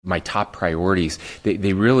my top priorities,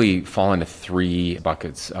 they really fall into three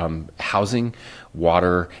buckets: housing,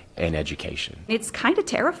 water, and education. It's kind of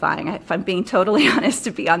terrifying, if I'm being totally honest,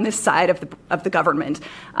 to be on this side of the government,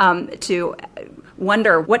 to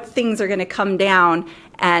wonder what things are going to come down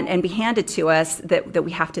and be handed to us that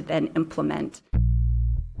we have to then implement.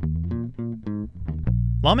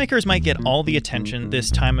 Lawmakers might get all the attention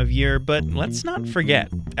this time of year, but let's not forget,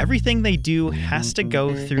 everything they do has to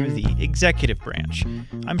go through the executive branch.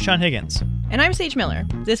 I'm Sean Higgins. And I'm Sage Miller.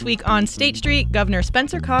 This week on State Street, Governor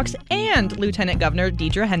Spencer Cox and Lieutenant Governor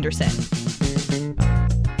Deidre Henderson.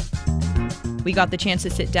 We got the chance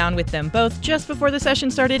to sit down with them both just before the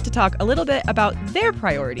session started to talk a little bit about their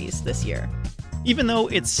priorities this year. Even though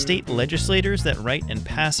it's state legislators that write and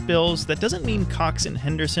pass bills, that doesn't mean Cox and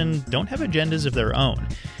Henderson don't have agendas of their own.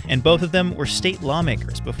 And both of them were state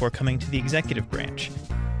lawmakers before coming to the executive branch.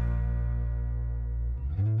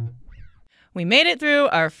 We made it through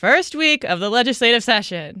our first week of the legislative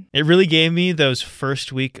session. It really gave me those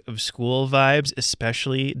first week of school vibes,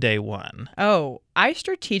 especially day one. Oh, I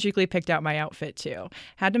strategically picked out my outfit too.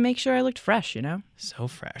 Had to make sure I looked fresh, you know? So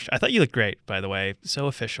fresh. I thought you looked great, by the way. So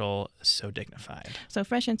official, so dignified. So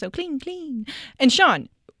fresh and so clean. And Sean,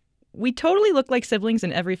 we totally look like siblings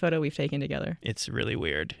in every photo we've taken together. It's really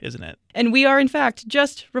weird, isn't it? And we are, in fact,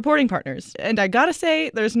 just reporting partners. And I gotta say,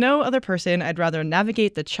 there's no other person I'd rather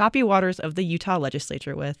navigate the choppy waters of the Utah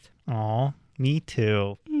legislature with. Aw, me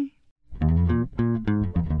too.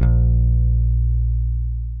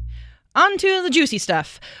 On to the juicy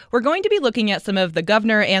stuff. We're going to be looking at some of the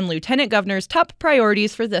governor and lieutenant governor's top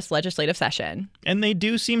priorities for this legislative session. And they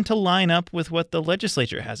do seem to line up with what the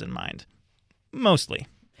legislature has in mind. Mostly.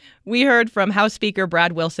 We heard from House Speaker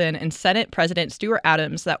Brad Wilson and Senate President Stuart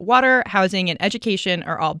Adams that water, housing, and education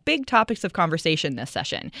are all big topics of conversation this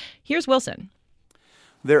session. Here's Wilson.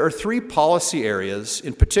 There are three policy areas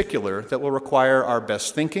in particular that will require our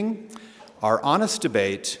best thinking, our honest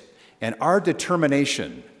debate, and our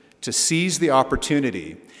determination to seize the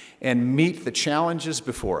opportunity and meet the challenges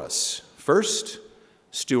before us. First,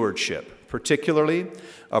 stewardship, particularly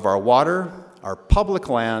of our water, our public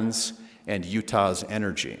lands, and Utah's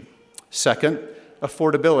energy. Second,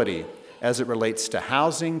 affordability as it relates to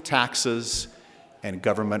housing, taxes, and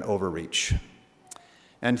government overreach.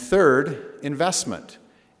 And third, investment,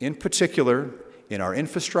 in particular in our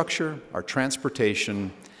infrastructure, our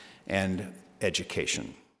transportation, and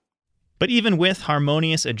education. But even with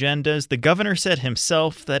harmonious agendas, the governor said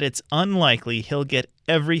himself that it's unlikely he'll get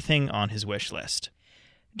everything on his wish list.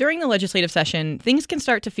 During the legislative session, things can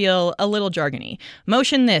start to feel a little jargony.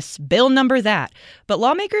 Motion this, bill number that. But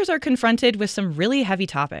lawmakers are confronted with some really heavy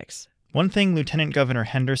topics. One thing Lieutenant Governor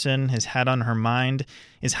Henderson has had on her mind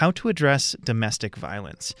is how to address domestic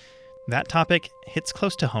violence. That topic hits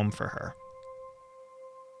close to home for her.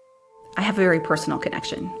 I have a very personal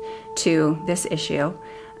connection to this issue.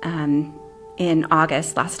 In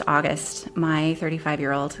last August, my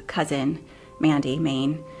 35-year-old cousin, Mandy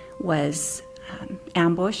Main, was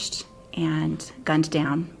ambushed and gunned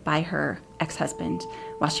down by her ex-husband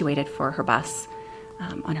while she waited for her bus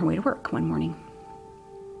on her way to work one morning.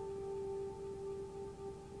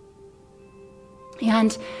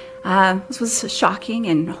 And this was shocking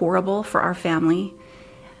and horrible for our family.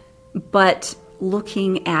 But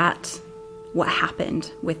looking at what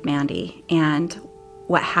happened with Mandy and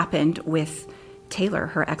what happened with Taylor,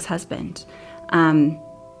 her ex-husband,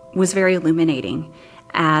 was very illuminating.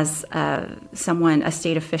 As a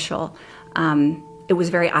state official, it was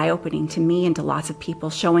very eye-opening to me and to lots of people,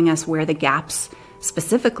 showing us where the gaps,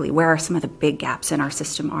 specifically, where some of the big gaps in our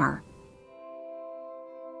system are.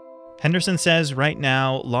 Henderson says right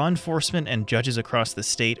now, law enforcement and judges across the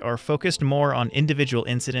state are focused more on individual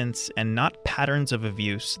incidents and not patterns of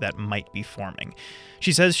abuse that might be forming.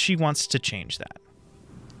 She says she wants to change that.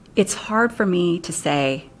 It's hard for me to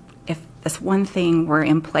say, if this one thing were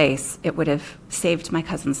in place, it would have saved my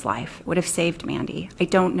cousin's life. It would have saved Mandy. I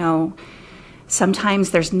don't know.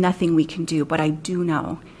 Sometimes there's nothing we can do, but I do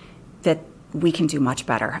know that we can do much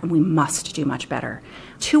better, and we must do much better.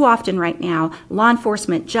 Too often right now, law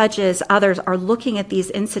enforcement, judges, others are looking at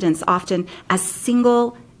these incidents often as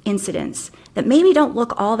single incidents that maybe don't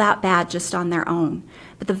look all that bad just on their own.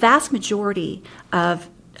 But the vast majority of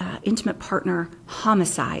intimate partner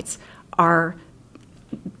homicides are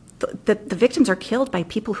the victims are killed by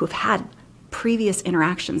people who've had previous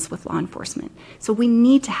interactions with law enforcement. So we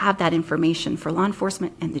need to have that information for law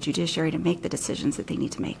enforcement and the judiciary to make the decisions that they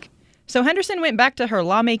need to make. So Henderson went back to her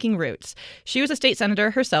lawmaking roots. She was a state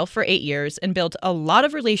senator herself for 8 years and built a lot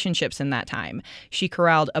of relationships in that time. She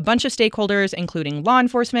corralled a bunch of stakeholders, including law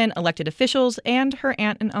enforcement, elected officials, and her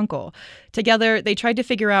aunt and uncle. Together, they tried to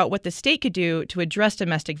figure out what the state could do to address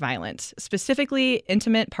domestic violence, specifically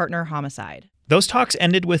intimate partner homicide. Those talks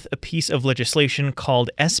ended with a piece of legislation called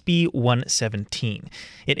SB 117.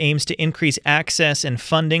 It aims to increase access and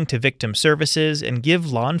funding to victim services and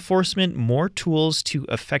give law enforcement more tools to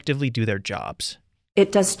effectively do their jobs.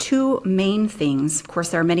 It does two main things. Of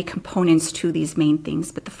course, there are many components to these main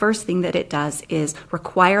things, but the first thing that it does is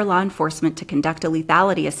require law enforcement to conduct a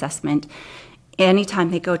lethality assessment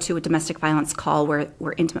anytime they go to a domestic violence call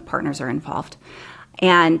where intimate partners are involved.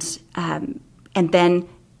 And then,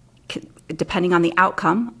 depending on the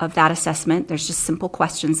outcome of that assessment, there's just simple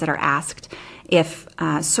questions that are asked. If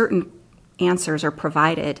certain answers are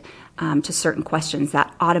provided to certain questions,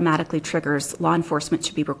 that automatically triggers law enforcement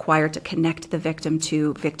to be required to connect the victim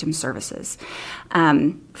to victim services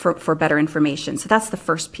for better information. So that's the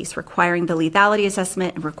first piece, requiring the lethality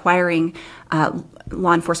assessment and requiring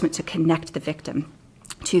law enforcement to connect the victim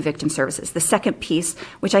to victim services. The second piece,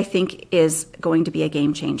 which I think is going to be a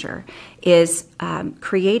game changer, is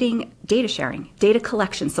creating data sharing, data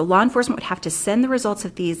collection. So law enforcement would have to send the results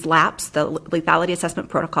of these LAPs, the lethality assessment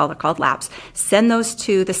protocol, they're called LAPs, send those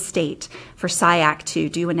to the state for SIAC to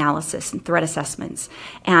do analysis and threat assessments,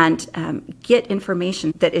 and get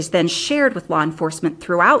information that is then shared with law enforcement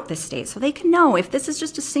throughout the state so they can know if this is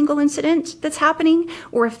just a single incident that's happening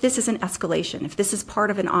or if this is an escalation, if this is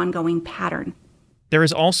part of an ongoing pattern. There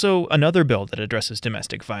is also another bill that addresses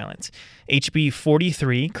domestic violence. HB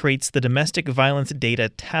 43 creates the Domestic Violence Data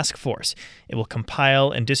Task Force. It will compile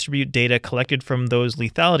and distribute data collected from those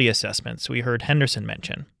lethality assessments we heard Henderson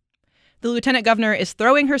mention. The lieutenant governor is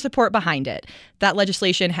throwing her support behind it. That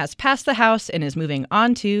legislation has passed the House and is moving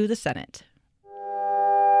on to the Senate.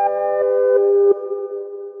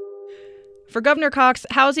 For Governor Cox,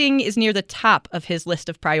 housing is near the top of his list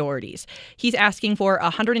of priorities. He's asking for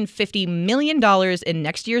 $150 million in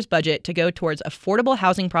next year's budget to go towards affordable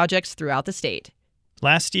housing projects throughout the state.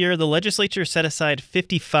 Last year, the legislature set aside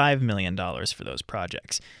 $55 million for those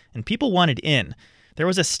projects, and people wanted in. There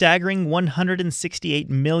was a staggering $168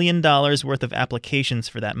 million worth of applications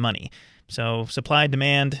for that money. So supply,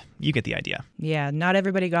 demand, you get the idea. Yeah, not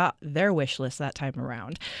everybody got their wish list that time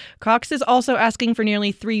around. Cox is also asking for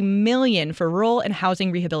nearly $3 million for rural and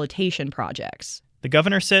housing rehabilitation projects. The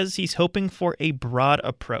governor says he's hoping for a broad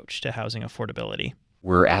approach to housing affordability.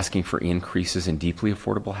 We're asking for increases in deeply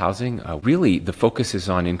affordable housing. Really, the focus is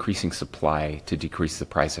on increasing supply to decrease the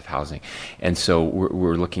price of housing. And so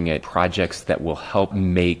we're looking at projects that will help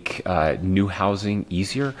make new housing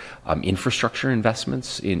easier, infrastructure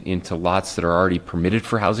investments into lots that are already permitted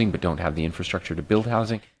for housing but don't have the infrastructure to build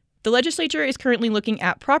housing. The legislature is currently looking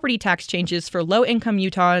at property tax changes for low-income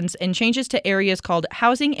Utahns and changes to areas called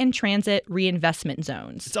Housing and Transit Reinvestment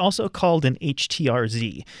Zones. It's also called an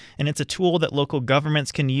HTRZ, and it's a tool that local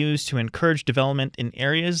governments can use to encourage development in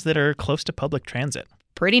areas that are close to public transit.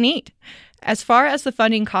 Pretty neat. As far as the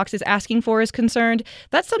funding Cox is asking for is concerned,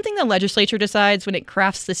 that's something the legislature decides when it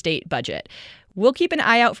crafts the state budget. We'll keep an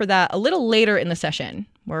eye out for that a little later in the session.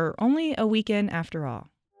 We're only a weekend after all.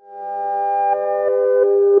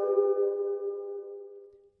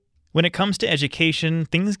 When it comes to education,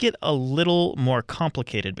 things get a little more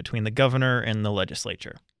complicated between the governor and the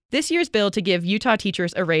legislature. This year's bill to give Utah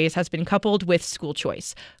teachers a raise has been coupled with school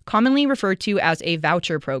choice, commonly referred to as a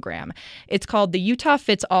voucher program. It's called the Utah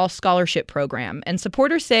Fits All Scholarship Program, and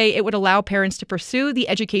supporters say it would allow parents to pursue the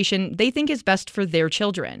education they think is best for their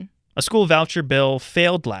children. A school voucher bill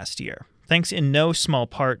failed last year, thanks in no small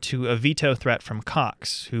part to a veto threat from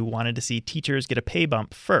Cox, who wanted to see teachers get a pay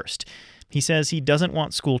bump first. He says he doesn't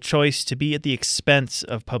want school choice to be at the expense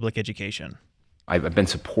of public education. I've been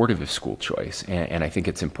supportive of school choice, and I think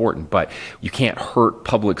it's important, but you can't hurt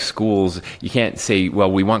public schools. You can't say, well,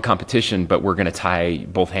 we want competition, but we're going to tie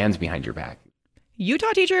both hands behind your back.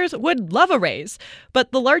 Utah teachers would love a raise,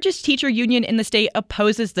 but the largest teacher union in the state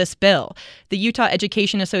opposes this bill. The Utah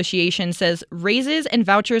Education Association says raises and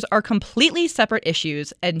vouchers are completely separate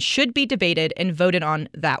issues and should be debated and voted on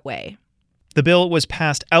that way. The bill was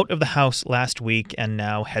passed out of the House last week and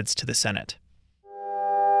now heads to the Senate.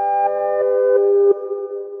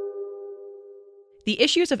 The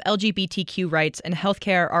issues of LGBTQ rights and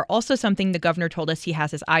healthcare are also something the governor told us he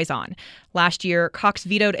has his eyes on. Last year, Cox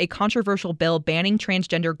vetoed a controversial bill banning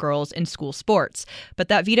transgender girls in school sports, but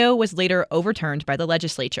that veto was later overturned by the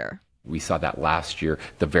legislature. We saw that last year,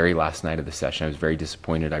 the very last night of the session. I was very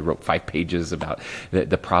disappointed. I wrote 5 pages about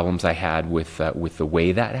the problems I had with the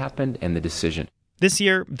way that happened and the decision. This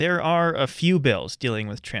year, there are a few bills dealing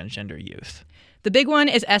with transgender youth. The big one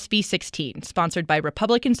is SB 16, sponsored by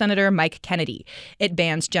Republican Senator Mike Kennedy. It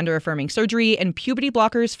bans gender-affirming surgery and puberty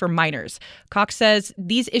blockers for minors. Cox says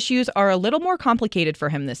these issues are a little more complicated for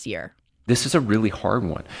him this year. This is a really hard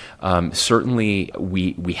one. Certainly,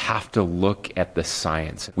 we have to look at the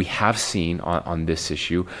science. We have seen on this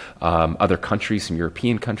issue other countries, some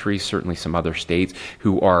European countries, certainly some other states,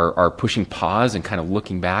 who are pushing pause and kind of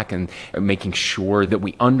looking back and making sure that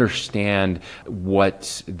we understand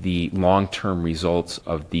what the long-term results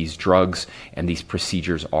of these drugs and these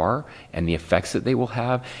procedures are and the effects that they will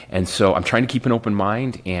have. And so I'm trying to keep an open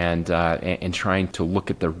mind and trying to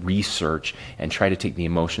look at the research and try to take the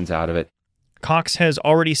emotions out of it. Cox has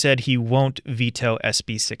already said he won't veto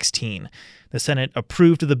SB 16. The Senate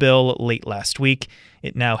approved the bill late last week.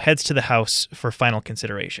 It now heads to the House for final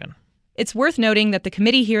consideration. It's worth noting that the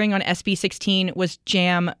committee hearing on SB 16 was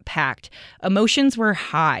jam-packed. Emotions were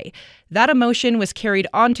high. That emotion was carried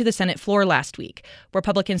onto the Senate floor last week.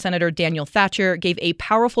 Republican Senator Daniel Thatcher gave a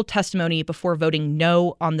powerful testimony before voting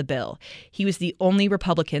no on the bill. He was the only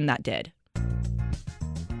Republican that did.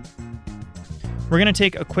 We're going to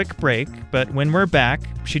take a quick break, but when we're back,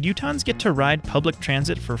 should Utahns get to ride public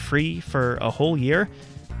transit for free for a whole year?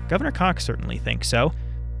 Governor Cox certainly thinks so.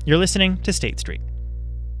 You're listening to State Street.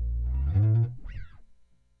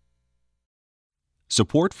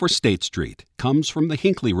 Support for State Street comes from the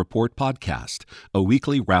Hinckley Report podcast, a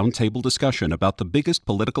weekly roundtable discussion about the biggest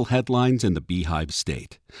political headlines in the Beehive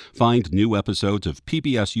State. Find new episodes of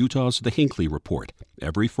PBS Utah's The Hinckley Report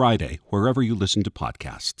every Friday wherever you listen to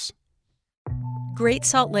podcasts. Great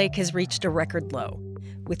Salt Lake has reached a record low.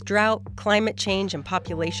 With drought, climate change, and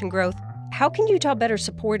population growth, how can Utah better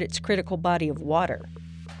support its critical body of water?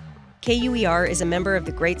 KUER is a member of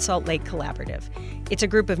the Great Salt Lake Collaborative. It's a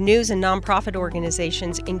group of news and nonprofit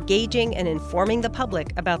organizations engaging and informing the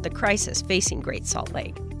public about the crisis facing Great Salt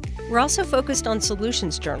Lake. We're also focused on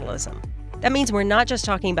solutions journalism. That means we're not just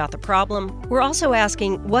talking about the problem, we're also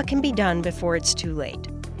asking what can be done before it's too late.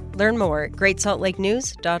 Learn more at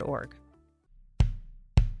greatsaltlakenews.org.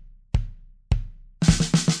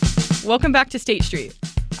 Welcome back to State Street.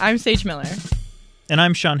 I'm Sage Miller. And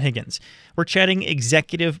I'm Sean Higgins. We're chatting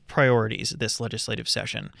executive priorities this legislative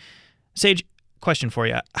session. Sage, question for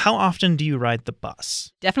you. How often do you ride the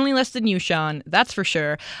bus? Definitely less than you, Sean. That's for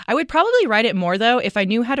sure. I would probably ride it more, though, if I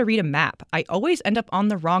knew how to read a map. I always end up on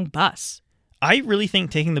the wrong bus. I really think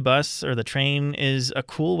taking the bus or the train is a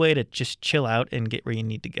cool way to just chill out and get where you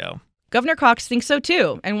need to go. Governor Cox thinks so,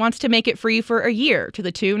 too, and wants to make it free for a year to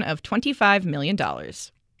the tune of $25 million.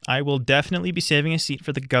 I will definitely be saving a seat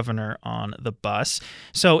for the governor on the bus.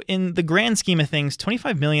 So in the grand scheme of things,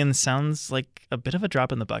 $25 million sounds like a bit of a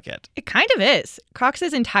drop in the bucket. It kind of is.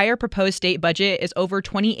 Cox's entire proposed state budget is over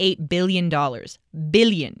 $28 billion.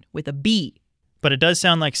 Billion with a B. But it does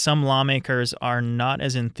sound like some lawmakers are not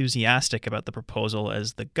as enthusiastic about the proposal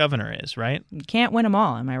as the governor is, right? You can't win them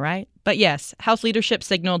all, am I right? But yes, House leadership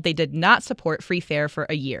signaled they did not support free fare for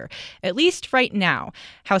a year, at least right now.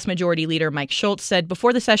 House Majority Leader Mike Schultz said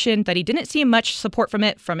before the session that he didn't see much support from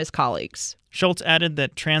it from his colleagues. Schultz added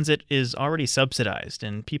that transit is already subsidized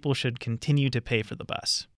and people should continue to pay for the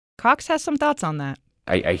bus. Cox has some thoughts on that.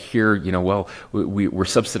 I hear, we're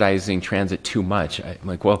subsidizing transit too much. I'm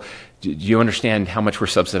like, well, do you understand how much we're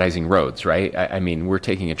subsidizing roads, right? I mean, we're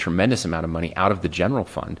taking a tremendous amount of money out of the general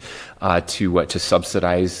fund to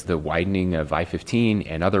subsidize the widening of I-15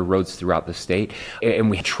 and other roads throughout the state. And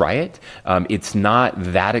we try it. It's not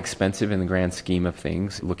that expensive in the grand scheme of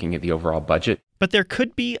things, looking at the overall budget. But there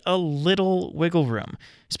could be a little wiggle room.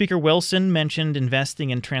 Speaker Wilson mentioned investing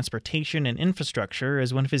in transportation and infrastructure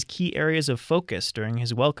as one of his key areas of focus during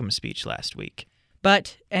his welcome speech last week.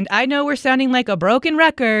 But, and I know we're sounding like a broken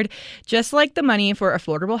record, just like the money for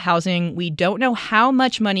affordable housing, we don't know how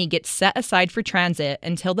much money gets set aside for transit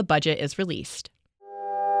until the budget is released.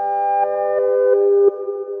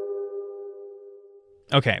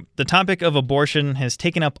 Okay, the topic of abortion has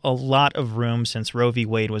taken up a lot of room since Roe v.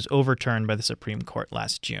 Wade was overturned by the Supreme Court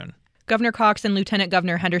last June. Governor Cox and Lieutenant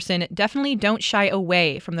Governor Henderson definitely don't shy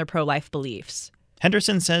away from their pro-life beliefs.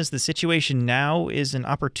 Henderson says the situation now is an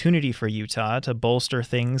opportunity for Utah to bolster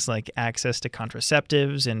things like access to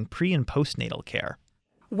contraceptives and pre- and postnatal care.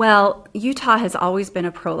 Well, Utah has always been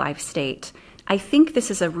a pro-life state. I think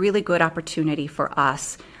this is a really good opportunity for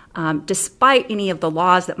us, despite any of the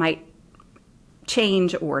laws that might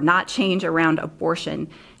change or not change around abortion,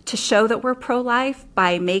 to show that we're pro-life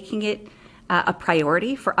by making it a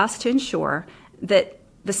priority for us to ensure that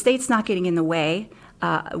the state's not getting in the way.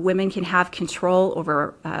 Women can have control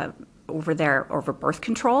over over birth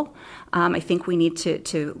control. I think we need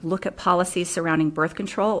to look at policies surrounding birth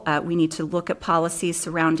control. We need to look at policies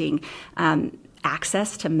surrounding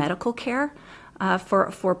access to medical care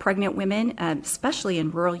for pregnant women, especially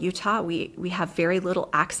in rural Utah. We have very little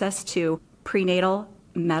access to prenatal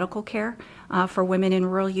medical care for women in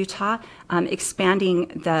rural Utah. Expanding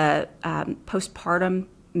the postpartum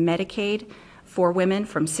Medicaid for women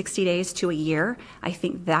from 60 days to a year. I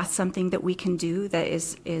think that's something that we can do that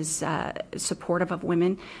is supportive of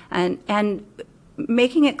women, and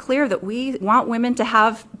making it clear that we want women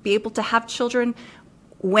to be able to have children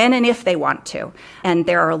when and if they want to. And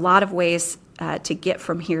there are a lot of ways to get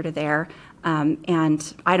from here to there,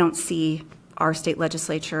 and I don't see our state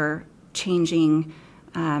legislature changing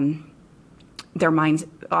their minds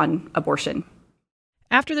on abortion.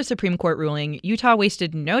 After the Supreme Court ruling, Utah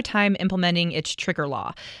wasted no time implementing its trigger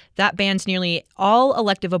law. That bans nearly all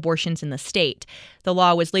elective abortions in the state. The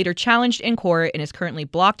law was later challenged in court and is currently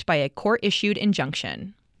blocked by a court-issued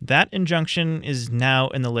injunction. That injunction is now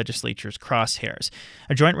in the legislature's crosshairs.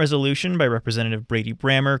 A joint resolution by Representative Brady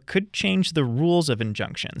Brammer could change the rules of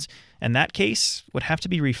injunctions, and that case would have to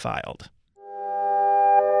be refiled.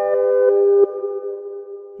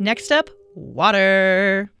 Next up,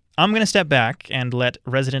 water. I'm going to step back and let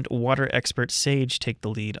resident water expert Sage take the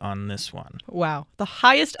lead on this one. Wow, the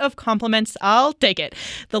highest of compliments. I'll take it.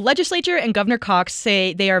 The legislature and Governor Cox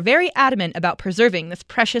say they are very adamant about preserving this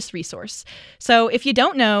precious resource. So if you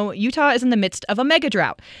don't know, Utah is in the midst of a mega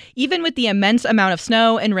drought. Even with the immense amount of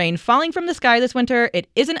snow and rain falling from the sky this winter, it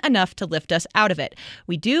isn't enough to lift us out of it.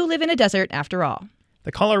 We do live in a desert after all.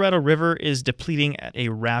 The Colorado River is depleting at a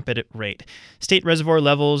rapid rate. State reservoir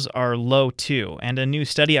levels are low, too, and a new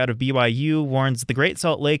study out of BYU warns the Great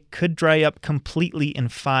Salt Lake could dry up completely in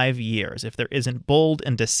 5 years if there isn't bold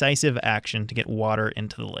and decisive action to get water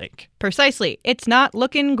into the lake. Precisely. It's not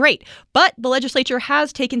looking great, but the legislature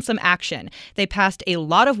has taken some action. They passed a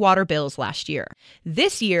lot of water bills last year.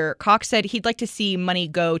 This year, Cox said he'd like to see money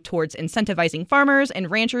go towards incentivizing farmers and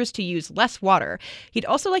ranchers to use less water. He'd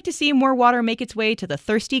also like to see more water make its way to the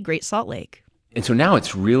thirsty Great Salt Lake. And so now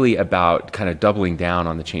it's really about kind of doubling down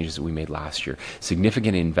on the changes that we made last year.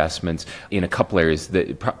 Significant investments in a couple areas.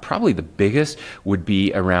 Probably the biggest would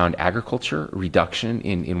be around agriculture, reduction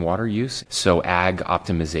in water use. So ag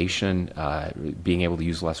optimization, being able to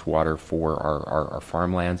use less water for our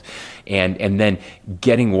farmlands. And then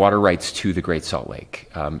getting water rights to the Great Salt Lake.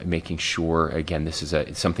 Making sure, again, this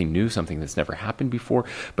is something new, something that's never happened before,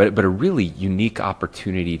 but a really unique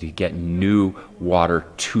opportunity to get new water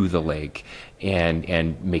to the lake.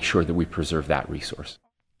 And make sure that we preserve that resource.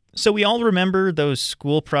 So we all remember those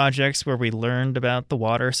school projects where we learned about the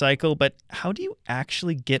water cycle, but how do you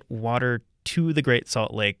actually get water to the Great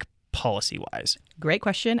Salt Lake policy-wise? Great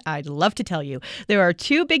question. I'd love to tell you. There are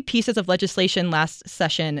two big pieces of legislation last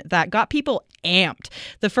session that got people amped.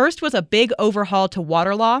 The first was a big overhaul to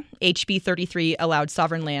water law. HB 33 allowed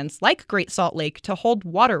sovereign lands like Great Salt Lake to hold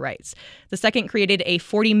water rights. The second created a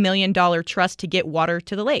 $40 million trust to get water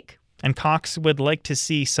to the lake. And Cox would like to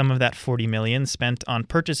see some of that $40 million spent on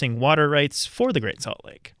purchasing water rights for the Great Salt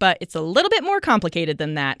Lake. But it's a little bit more complicated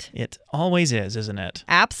than that. It always is, isn't it?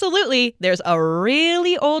 Absolutely. There's a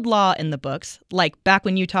really old law in the books, like back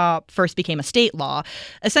when Utah first became a state law.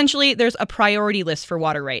 Essentially, there's a priority list for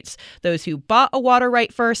water rights. Those who bought a water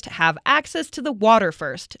right first have access to the water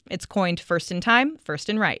first. It's coined first in time, first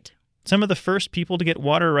in right. Some of the first people to get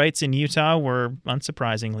water rights in Utah were,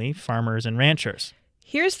 unsurprisingly, farmers and ranchers.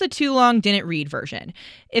 Here's the too long didn't read version.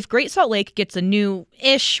 If Great Salt Lake gets a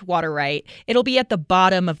new-ish water right, it'll be at the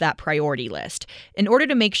bottom of that priority list. In order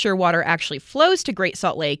to make sure water actually flows to Great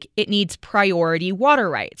Salt Lake, it needs priority water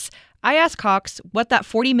rights. I asked Cox what that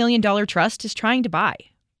 $40 million trust is trying to buy.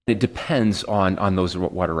 It depends on those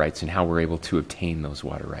water rights and how we're able to obtain those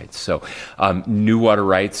water rights. So new water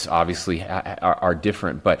rights obviously are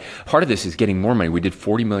different, but part of this is getting more money. We did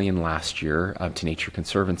 $40 million last year to Nature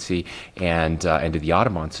Conservancy and to the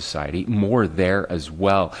Audubon Society, more there as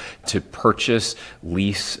well to purchase,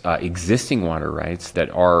 lease existing water rights that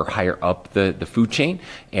are higher up the food chain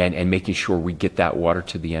and making sure we get that water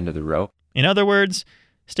to the end of the row. In other words,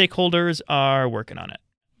 stakeholders are working on it.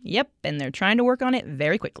 Yep, and they're trying to work on it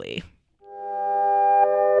very quickly.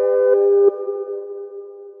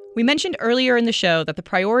 We mentioned earlier in the show that the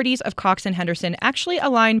priorities of Cox and Henderson actually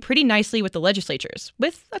align pretty nicely with the legislatures,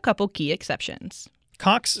 with a couple key exceptions.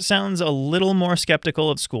 Cox sounds a little more skeptical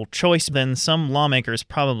of school choice than some lawmakers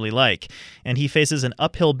probably like, and he faces an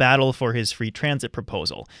uphill battle for his free transit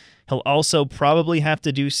proposal. He'll also probably have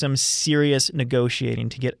to do some serious negotiating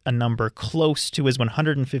to get a number close to his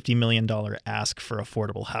 $150 million ask for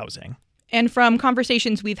affordable housing. And from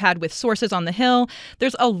conversations we've had with sources on the Hill,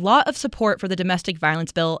 there's a lot of support for the domestic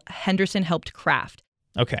violence bill Henderson helped craft.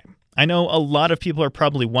 Okay, I know a lot of people are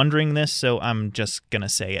probably wondering this, so I'm just going to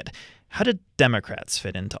say it. How did Democrats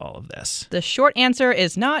fit into all of this? The short answer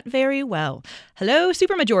is not very well. Hello,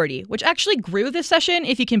 supermajority, which actually grew this session,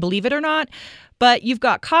 if you can believe it or not. But you've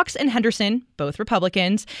got Cox and Henderson, both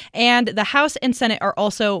Republicans, and the House and Senate are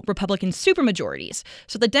also Republican supermajorities.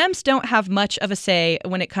 So the Dems don't have much of a say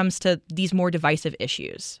when it comes to these more divisive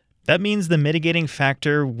issues. That means the mitigating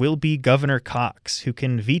factor will be Governor Cox, who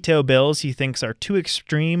can veto bills he thinks are too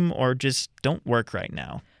extreme or just don't work right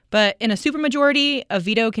now. But in a supermajority, a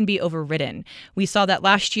veto can be overridden. We saw that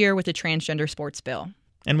last year with the transgender sports bill.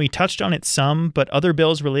 And we touched on it some, but other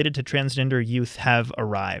bills related to transgender youth have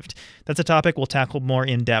arrived. That's a topic we'll tackle more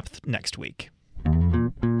in depth next week.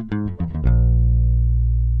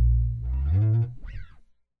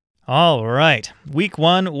 All right. Week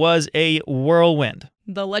 1 was a whirlwind.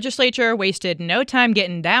 The legislature wasted no time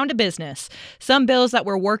getting down to business. Some bills that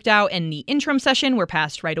were worked out in the interim session were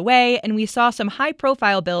passed right away, and we saw some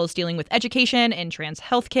high-profile bills dealing with education and trans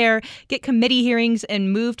health care get committee hearings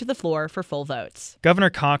and move to the floor for full votes. Governor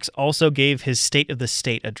Cox also gave his State of the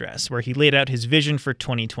State address, where he laid out his vision for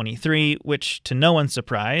 2023, which, to no one's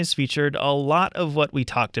surprise, featured a lot of what we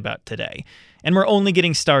talked about today. And we're only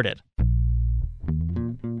getting started.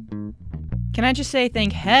 Can I just say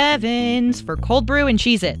thank heavens for cold brew and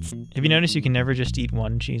Cheez-Its? Have you noticed you can never just eat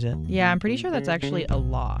one Cheez-It? Yeah, I'm pretty sure that's actually a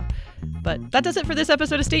law. But that does it for this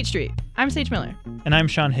episode of State Street. I'm Sage Miller. And I'm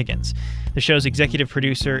Sean Higgins. The show's executive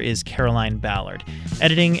producer is Caroline Ballard.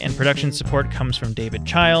 Editing and production support comes from David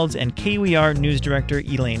Childs and KUER news director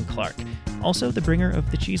Elaine Clark. Also the bringer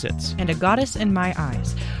of the Cheez-Its. And a goddess in my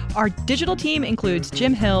eyes. Our digital team includes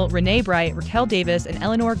Jim Hill, Renee Bright, Raquel Davis, and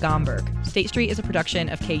Eleanor Gomberg. State Street is a production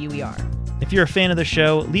of KUER. If you're a fan of the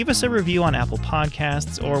show, leave us a review on Apple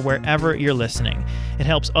Podcasts or wherever you're listening. It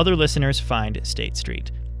helps other listeners find State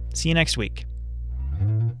Street. See you next week.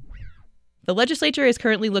 The legislature is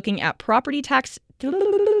currently looking at property tax...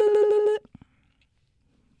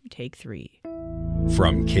 Take 3.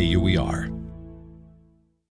 From KUER.